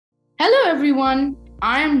Hello everyone,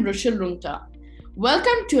 I am Rushil Rungta.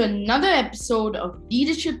 Welcome to another episode of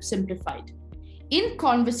Leadership Simplified, in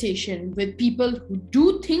conversation with people who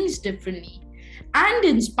do things differently and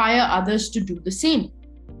inspire others to do the same.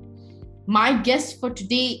 My guest for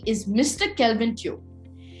today is Mr. Kelvin Teo,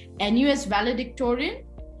 NUS valedictorian,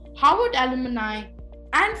 Harvard alumni,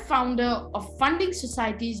 and founder of Funding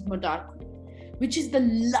Society's Modarku, which is the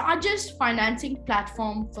largest financing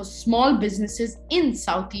platform for small businesses in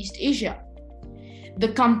Southeast Asia.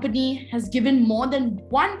 The company has given more than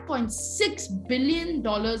 $1.6 billion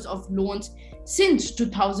of loans since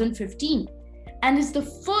 2015 and is the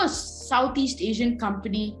first Southeast Asian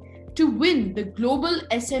company to win the Global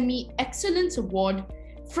SME Excellence Award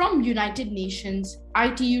from United Nations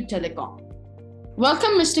ITU Telecom.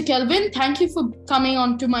 Welcome, Mr. Kelvin. Thank you for coming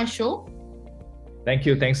on to my show. Thank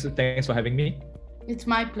you. Thanks for having me. It's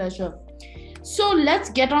my pleasure. So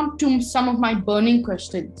let's get on to some of my burning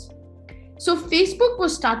questions. So Facebook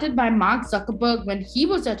was started by Mark Zuckerberg when he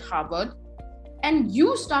was at Harvard, and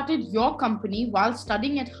you started your company while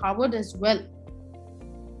studying at Harvard as well.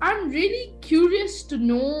 I'm really curious to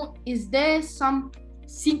know, is there some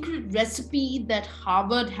secret recipe that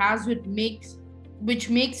Harvard has which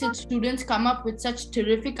makes its students come up with such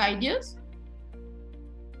terrific ideas?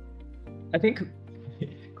 I think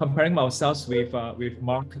comparing ourselves with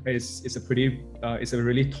Mark is a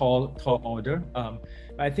really tall order.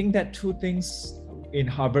 I think that two things in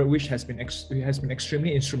Harvard which has been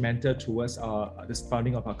extremely instrumental towards the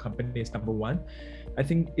founding of our company is, number one, I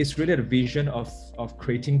think it's really the vision of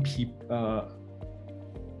creating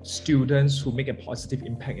students who make a positive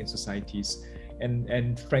impact in societies.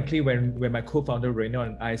 And frankly, when my co-founder Reynald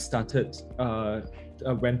and I started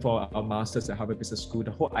went for our masters at Harvard Business School, the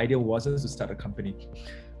whole idea wasn't to start a company.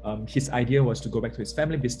 His idea was to go back to his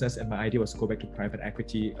family business, and my idea was to go back to private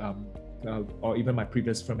equity, or even my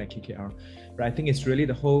previous firm at KKR. But I think it's really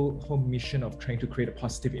the whole mission of trying to create a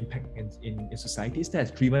positive impact in societies that has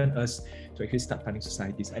driven us to actually start funding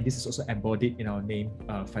societies. And this is also embodied in our name,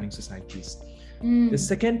 Funding Societies. The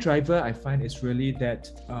second driver I find is really that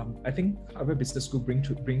I think Harvard Business School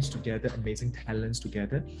brings together amazing talents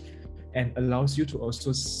together and allows you to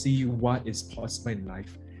also see what is possible in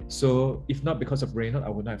life. So if not because of Reynald, I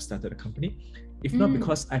would not have started a company. If not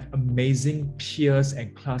because I have amazing peers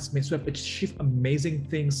and classmates who have achieved amazing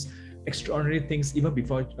things, extraordinary things, even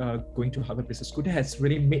before going to Harvard Business School, that has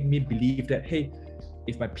really made me believe that, hey,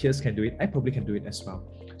 if my peers can do it, I probably can do it as well.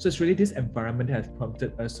 So it's really this environment that has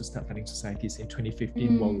prompted us to start funding societies in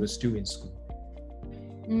 2015 while we were still in school.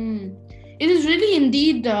 It is really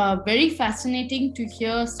indeed very fascinating to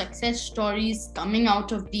hear success stories coming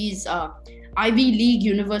out of these Ivy League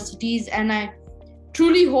universities, and I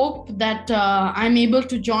truly hope that I'm able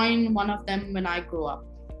to join one of them when I grow up.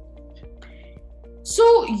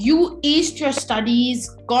 So you aced your studies,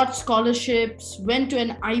 got scholarships, went to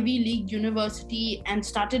an Ivy League university, and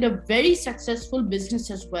started a very successful business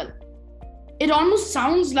as well. It almost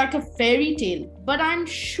sounds like a fairy tale, but I'm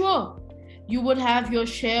sure you would have your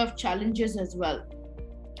share of challenges as well.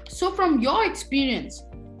 So from your experience,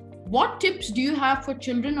 what tips do you have for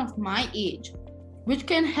children of my age which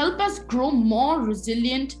can help us grow more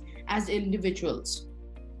resilient as individuals?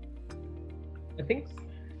 I think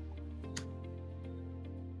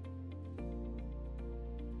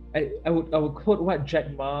I would quote what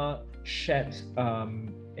Jack Ma shared.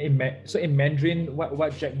 In Mandarin,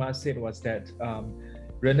 what Jack Ma said was that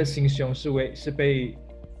人的心胸是被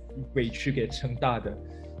委屈给撑大的.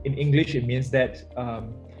 In English, it means that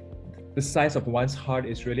the size of one's heart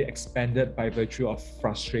is really expanded by virtue of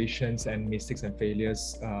frustrations and mistakes and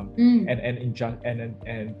failures, and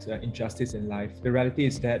injustice in life. The reality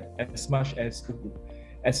is that as much as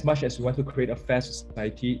we want to create a fair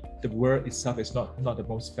society, the world itself is not the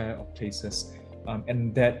most fair of places.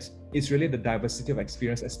 And that is really the diversity of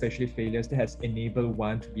experience, especially failures, that has enabled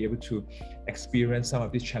one to be able to experience some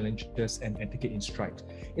of these challenges and take it in stride.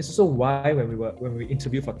 It's also why when we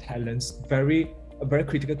interview for talents, very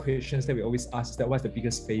critical questions that we always ask is that what's the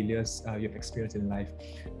biggest failures you have experienced in life?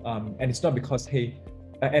 And it's not because, hey,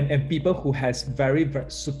 and people who has very, very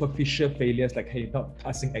superficial failures, like, hey, not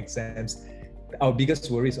passing exams, our biggest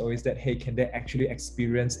worry is always that, hey, can they actually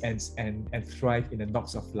experience and thrive in the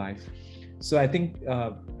knocks of life? So I think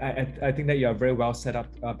I think that you are very well set up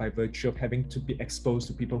by virtue of having to be exposed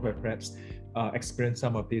to people who have perhaps experienced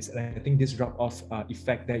some of this. And I think this rub-off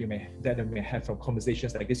effect that you may have from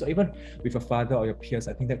conversations like this, or even with your father or your peers,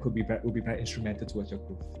 I think that will be very instrumental towards your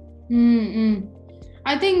growth.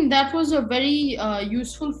 I think that was a very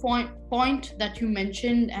useful point that you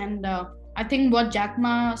mentioned, and I think what Jack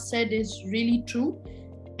Ma said is really true.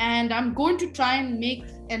 And I'm going to try and make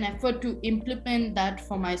an effort to implement that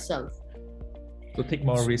for myself. So take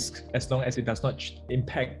more risk as long as it does not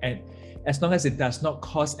impact and as long as it does not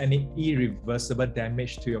cause any irreversible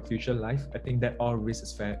damage to your future life. I think that all risk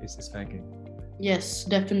is fair game. Yes,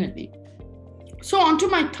 definitely. So on to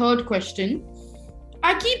my third question.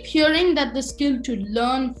 I keep hearing that the skill to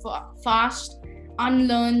learn fast,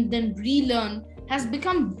 unlearn, then relearn has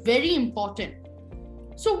become very important.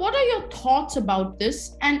 So what are your thoughts about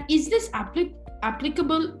this? And is this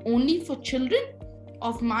applicable only for children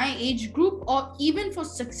of my age group or even for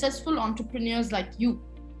successful entrepreneurs like you?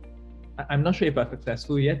 I'm not sure if I'm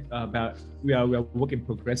successful yet, but we are work in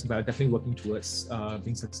progress. But definitely working towards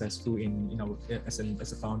being successful in our as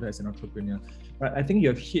a founder, as an entrepreneur. But I think you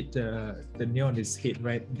have hit the nail on its head,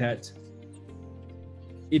 right? That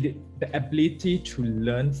the ability to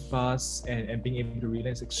learn fast and being able to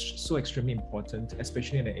relearn is so extremely important,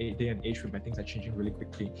 especially in a day and age where things are changing really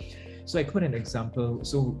quickly. So I quote an example.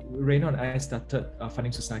 So Reina and I started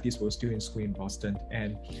Funding Societies while we were still in school in Boston,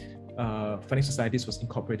 and Funding Societies was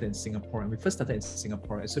incorporated in Singapore, and we first started in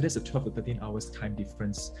Singapore. So there's a 12 to 13 hours time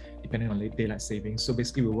difference depending on daylight savings. So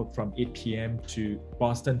basically we work from 8 p.m. to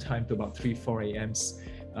Boston time to about 4 a.m.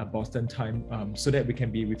 Boston time, so that we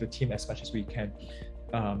can be with the team as much as we can.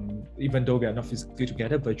 Even though we are not physically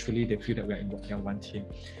together, virtually they feel that we are one team.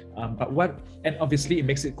 And obviously it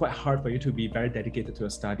makes it quite hard for you to be very dedicated to your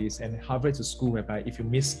studies. And Harvard is a school whereby if you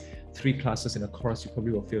miss 3 classes in a course, you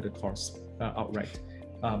probably will fail the course outright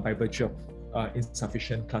by virtue of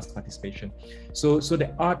insufficient class participation. So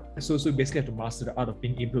we basically have to master the art of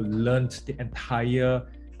being able to learn the entire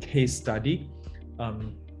case study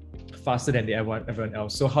faster than everyone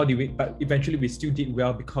else. So how did we? But eventually we still did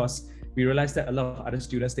well because we realized that a lot of other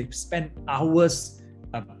students, they spend hours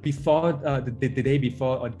before the day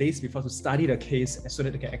before or days before to study the case so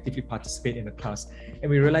that they can actively participate in the class.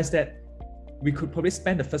 And we realized that we could probably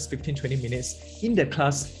spend the first 15-20 minutes in the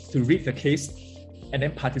class to read the case and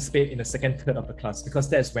then participate in the second third of the class, because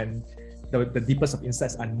that's when the deepest of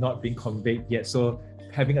insights are not being conveyed yet. So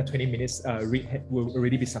having a 20 minutes read will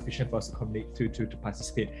already be sufficient for us to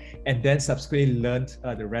participate, and then subsequently learn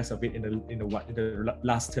the rest of it in the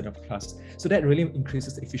last third of the class. So that really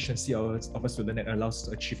increases the efficiency of us to learn and allows us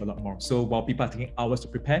to achieve a lot more. So while people are taking hours to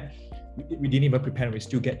prepare, we didn't even prepare and we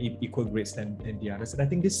still get equal grades than the others. And I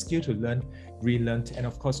think this skill to learn, relearn, and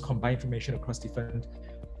of course combine information across different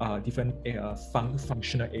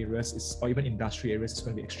functional areas or even industry areas is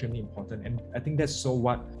going to be extremely important. And I think that's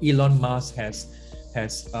what Elon Musk has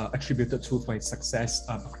attributed to for his success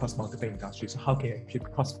across multiple industries. So how can you actually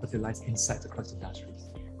cross-fertilize insights across industries?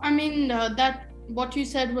 I mean, that what you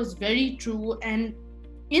said was very true. And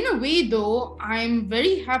in a way, though, I'm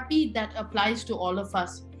very happy that applies to all of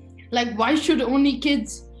us. Like, why should only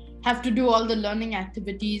kids have to do all the learning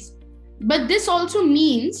activities? But this also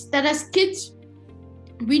means that as kids,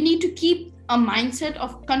 we need to keep a mindset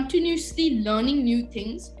of continuously learning new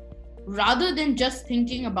things rather than just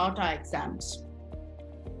thinking about our exams.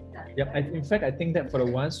 Yeah, in fact, I think that for the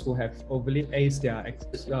ones who have overly aced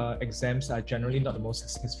their exams are generally not the most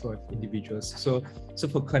successful individuals. So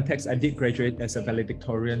for context, I did graduate as a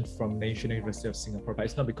valedictorian from National University of Singapore, but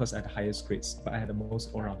it's not because I had the highest grades, but I had the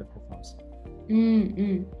most all-rounded profiles.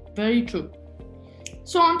 Very true.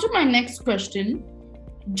 So on to my next question.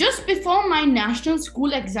 Just before my national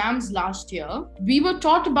school exams last year, we were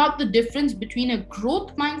taught about the difference between a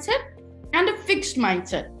growth mindset and a fixed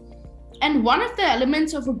mindset. And one of the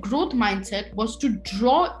elements of a growth mindset was to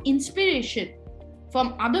draw inspiration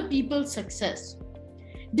from other people's success.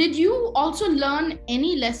 Did you also learn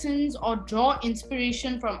any lessons or draw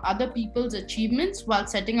inspiration from other people's achievements while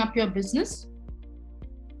setting up your business?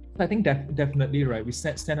 I think definitely, right. We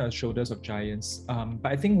stand on the shoulders of giants.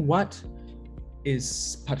 But I think what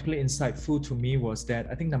is particularly insightful to me was that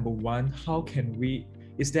I think number one,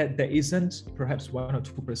 is that there isn't perhaps 1 or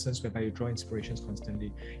 2 persons whereby you draw inspirations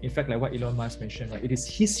constantly. In fact, like what Elon Musk mentioned, right, it is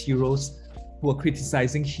his heroes who were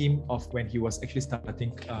criticizing him of when he was actually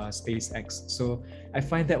starting SpaceX. So I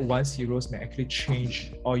find that one's heroes may actually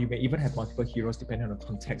change, or you may even have multiple heroes depending on the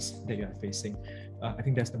context that you are facing. I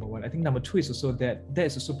think that's number one. I think number two is also that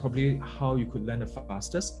is also probably how you could learn the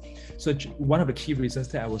fastest. So one of the key reasons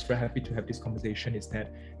that I was very happy to have this conversation is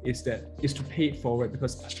to pay it forward,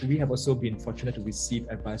 because we have also been fortunate to receive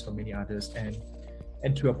advice from many others.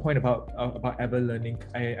 And to a point about ever learning,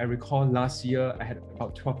 I recall last year I had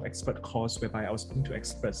about 12 expert calls whereby I was speaking to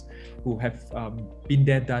experts who have been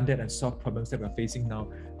there, done that, and solved problems that we're facing now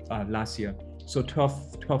last year. So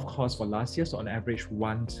 12 calls for last year, so on average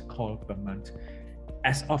 1 call per month.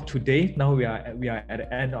 As of today, now we are at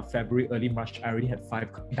the end of February, early March, I already had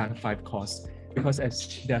 5 calls. because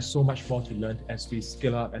as there's so much more to learn as we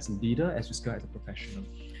scale up as a leader, as we scale up as a professional.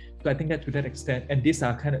 So I think that to that extent, and these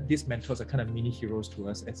mentors are kind of mini heroes to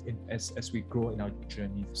us as we grow in our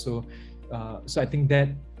journey. So I think that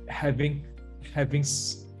having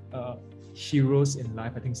heroes in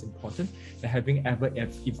life, I think is important. And having ever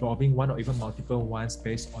evolving one or even multiple ones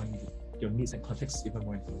based on your needs and context is even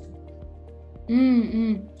more important.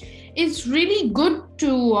 It's really good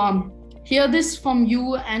to hear this from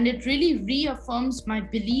you, and it really reaffirms my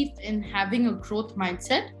belief in having a growth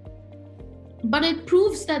mindset. But it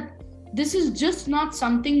proves that this is just not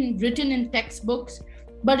something written in textbooks,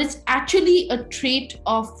 but it's actually a trait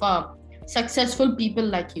of successful people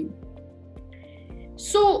like you.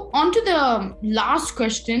 So, on to the last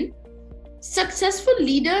question. Successful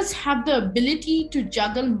leaders have the ability to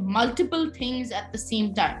juggle multiple things at the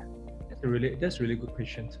same time. That's a really good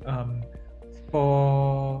question.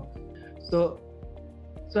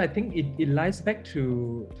 So I think it lies back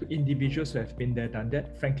to individuals who have been there, done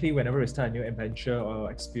that. Frankly, whenever we start a new adventure or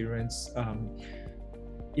experience,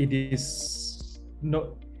 it is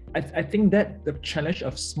not. I think that the challenge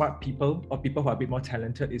of smart people or people who are a bit more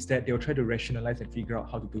talented is that they'll try to rationalize and figure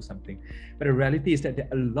out how to do something. But the reality is that there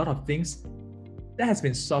are a lot of things that has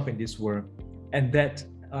been solved in this world, and that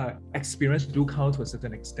experience do count to a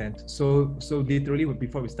certain extent. So literally,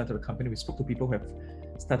 before we started the company, we spoke to people who have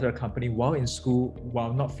started a company while in school,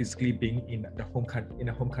 while not physically being in the home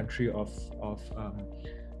country of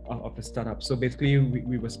the startup. So basically,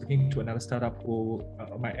 we were speaking to another startup who,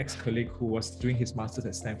 my ex-colleague who was doing his master's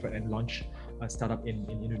at Stanford and launched a startup in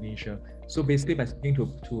Indonesia. So basically, by speaking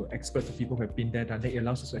to experts, to people who have been there, done that, it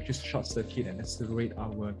allows us to actually short circuit and accelerate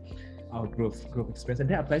our growth experience. And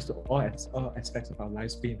that applies to all aspects of our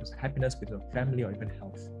lives, be it happiness, be it family, or even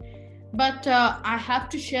health. But I have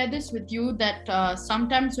to share this with you that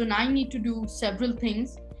sometimes when I need to do several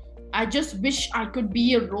things, I just wish I could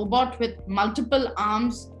be a robot with multiple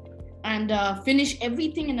arms and finish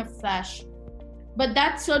everything in a flash. But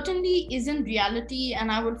that certainly isn't reality,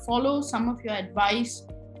 and I will follow some of your advice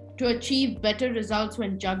to achieve better results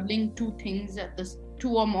when juggling two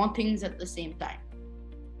or more things at the same time.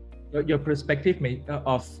 Your perspective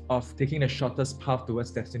of taking the shortest path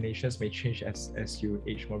towards destinations may change as you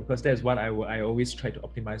age more, because that's what I always try to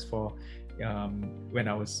optimize for when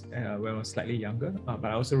I was slightly younger. But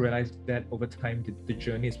I also realized that over time the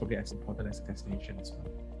journey is probably as important as the destination as well.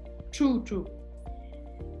 True.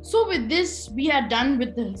 So with this, we are done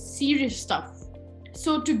with the serious stuff.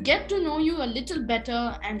 So to get to know you a little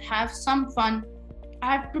better and have some fun,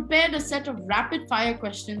 I have prepared a set of rapid fire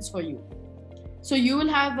questions for you. So you will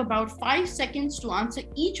have about 5 seconds to answer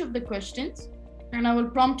each of the questions, and I will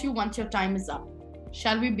prompt you once your time is up.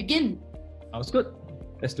 Shall we begin? Sounds good.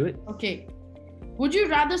 Let's do it. Okay. Would you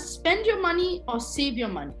rather spend your money or save your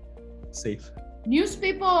money? Save.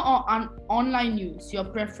 Newspaper or online news? Your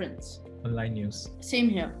preference? Online news. Same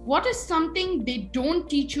here. What is something they don't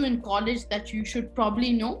teach you in college that you should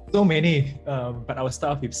probably know? So many, but I will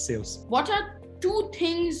start off with sales. What are 2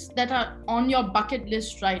 things that are on your bucket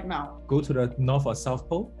list right now? Go to the North or South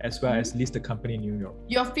Pole, as well as list a company in New York.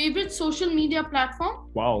 Your favorite social media platform?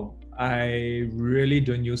 Wow, I really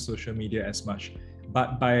don't use social media as much.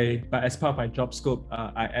 But as part of my job scope,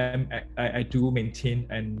 I do maintain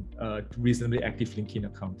a reasonably active LinkedIn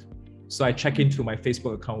account. So I check into my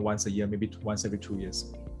Facebook account once a year, maybe once every 2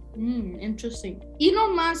 years. Interesting.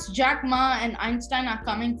 Elon Musk, Jack Ma, and Einstein are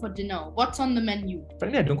coming for dinner. What's on the menu?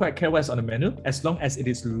 Frankly, I don't quite care what's on the menu, as long as it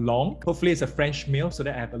is long. Hopefully, it's a French meal so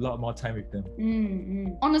that I have a lot more time with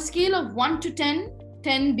them. On a scale of 1 to 10,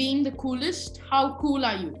 10 being the coolest, how cool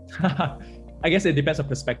are you? I guess it depends on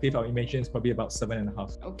perspective. Our imagine is probably about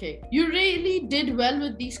 7.5. Okay. You really did well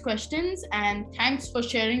with these questions, and thanks for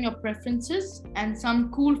sharing your preferences and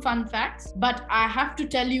some cool fun facts. But I have to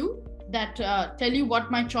tell you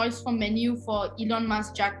what my choice for menu for Elon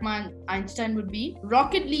Musk, Jack Ma, and Einstein would be.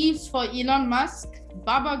 Rocket leaves for Elon Musk,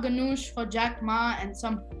 baba ganoush for Jack Ma, and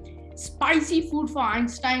some spicy food for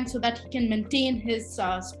Einstein so that he can maintain his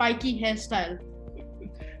spiky hairstyle.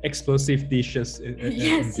 Explosive dishes.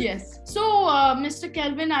 Yes. So, Mr.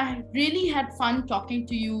 Kelvin, I really had fun talking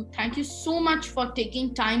to you. Thank you so much for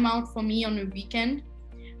taking time out for me on a weekend.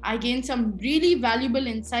 I gained some really valuable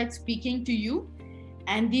insights speaking to you,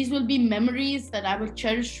 and these will be memories that I will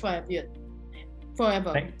cherish forever.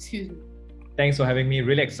 Excuse me. Thanks for having me.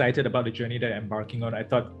 Really excited about the journey that I'm embarking on. I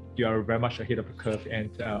thought you are very much ahead of the curve, and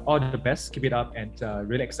all the best. Keep it up, and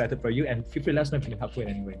really excited for you. And feel free to let us know if you can help you in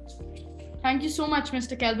any way. Thank you so much,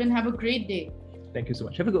 Mr. Kelvin. Have a great day. Thank you so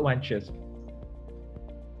much. Have a good one. Cheers.